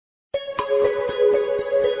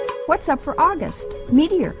What's up for August?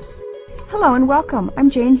 Meteors. Hello and welcome.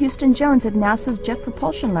 I'm Jane Houston Jones at NASA's Jet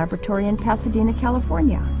Propulsion Laboratory in Pasadena,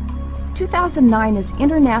 California. 2009 is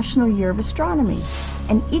International Year of Astronomy,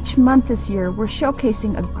 and each month this year we're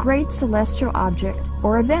showcasing a great celestial object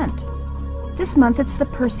or event. This month it's the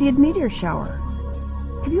Perseid meteor shower.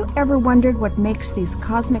 Have you ever wondered what makes these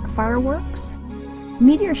cosmic fireworks?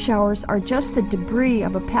 Meteor showers are just the debris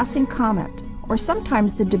of a passing comet, or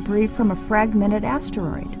sometimes the debris from a fragmented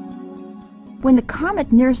asteroid. When the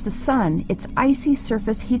comet nears the sun, its icy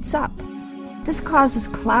surface heats up. This causes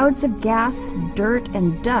clouds of gas, dirt,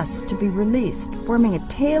 and dust to be released, forming a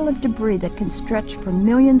tail of debris that can stretch for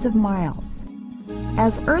millions of miles.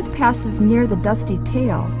 As Earth passes near the dusty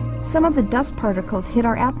tail, some of the dust particles hit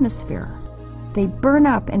our atmosphere. They burn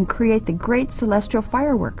up and create the great celestial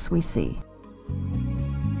fireworks we see.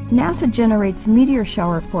 NASA generates meteor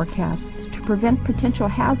shower forecasts to prevent potential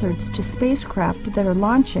hazards to spacecraft that are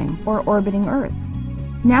launching or orbiting Earth.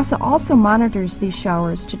 NASA also monitors these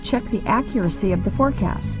showers to check the accuracy of the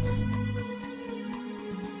forecasts.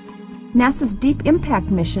 NASA's Deep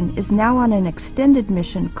Impact mission is now on an extended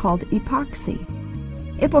mission called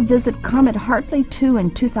EPOXY. It will visit Comet Hartley 2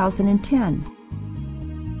 in 2010.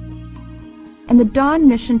 And the Dawn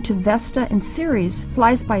mission to Vesta and Ceres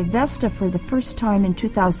flies by Vesta for the first time in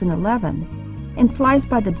 2011 and flies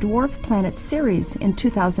by the dwarf planet Ceres in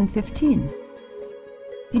 2015.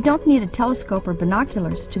 You don't need a telescope or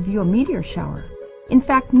binoculars to view a meteor shower. In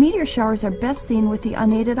fact, meteor showers are best seen with the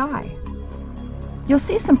unaided eye. You'll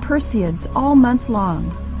see some Perseids all month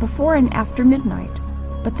long, before and after midnight,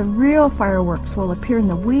 but the real fireworks will appear in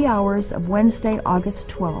the wee hours of Wednesday, August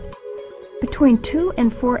 12th. Between 2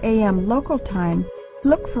 and 4 a.m. local time,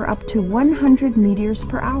 look for up to 100 meteors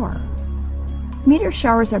per hour. Meteor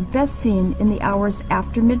showers are best seen in the hours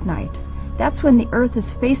after midnight. That's when the Earth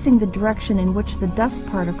is facing the direction in which the dust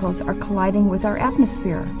particles are colliding with our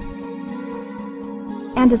atmosphere.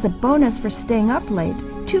 And as a bonus for staying up late,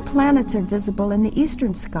 2 planets are visible in the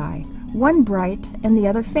eastern sky, one bright and the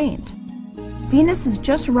other faint. Venus is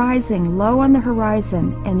just rising low on the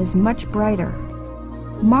horizon and is much brighter.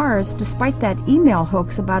 Mars, despite that email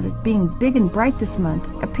hoax about it being big and bright this month,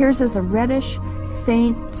 appears as a reddish,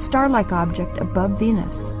 faint, star-like object above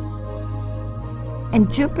Venus.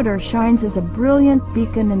 And Jupiter shines as a brilliant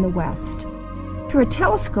beacon in the west. Through a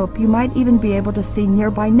telescope, you might even be able to see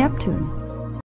nearby Neptune.